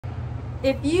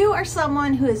If you are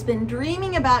someone who has been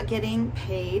dreaming about getting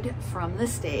paid from the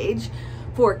stage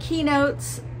for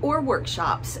keynotes or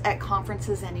workshops at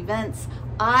conferences and events,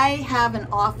 I have an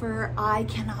offer I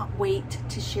cannot wait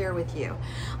to share with you.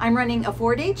 I'm running a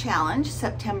 4-day challenge,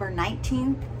 September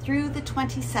 19th through the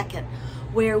 22nd,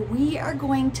 where we are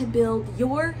going to build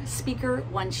your speaker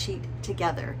one sheet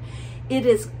together. It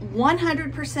is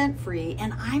 100% free,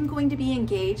 and I'm going to be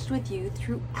engaged with you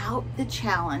throughout the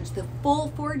challenge, the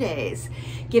full 4 days,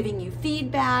 giving you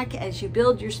feedback as you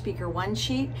build your speaker one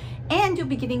sheet, and you'll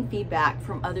be getting feedback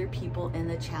from other people in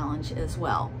the challenge as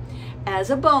well. As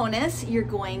a bonus, you're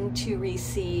going to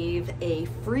receive a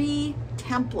free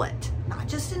template, not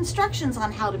just instructions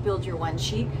on how to build your one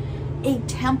sheet, a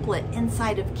template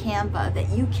inside of Canva that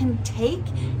you can take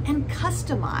and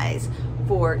customize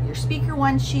for your speaker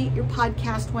one sheet, your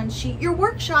podcast one sheet, your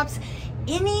workshops,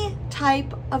 any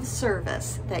type of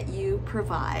service that you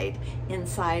provide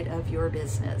inside of your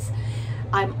business.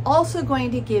 I'm also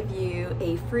going to give you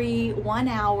a free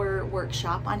 1-hour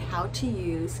workshop on how to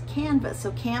use Canva.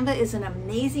 So Canva is an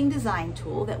amazing design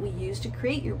tool that we use to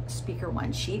create your speaker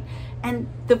one sheet, and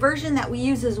the version that we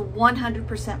use is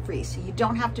 100% free, so you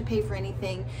don't have to pay for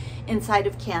anything inside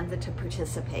of Canva to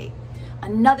participate.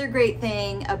 Another great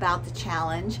thing about the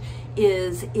challenge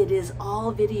is it is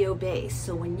all video based.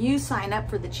 So when you sign up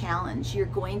for the challenge, you're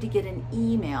going to get an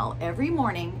email every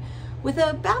morning with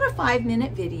about a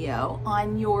 5-minute video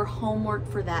on your homework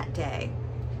for that day.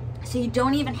 So you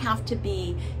don't even have to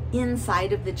be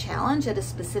inside of the challenge at a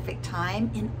specific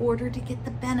time in order to get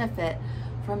the benefit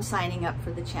from signing up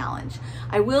for the challenge.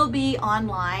 I will be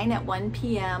online at 1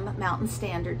 p.m. Mountain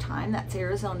Standard Time, that's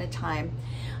Arizona time,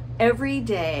 every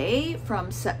day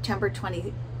from September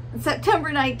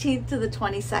 19th to the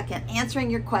 22nd,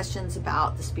 answering your questions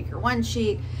about the speaker one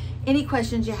sheet, any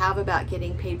questions you have about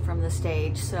getting paid from the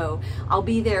stage. So I'll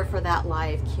be there for that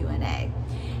live Q&A.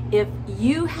 If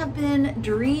you have been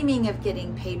dreaming of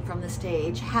getting paid from the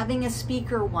stage, having a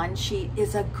speaker one sheet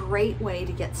is a great way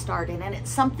to get started, and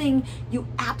it's something you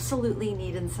absolutely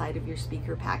need inside of your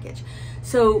speaker package.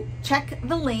 So check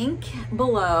the link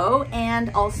below and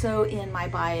also in my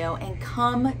bio and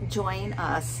come join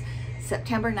us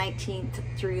September 19th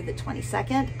through the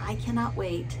 22nd. I cannot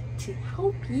wait to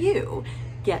help you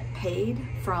get paid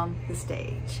from the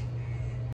stage.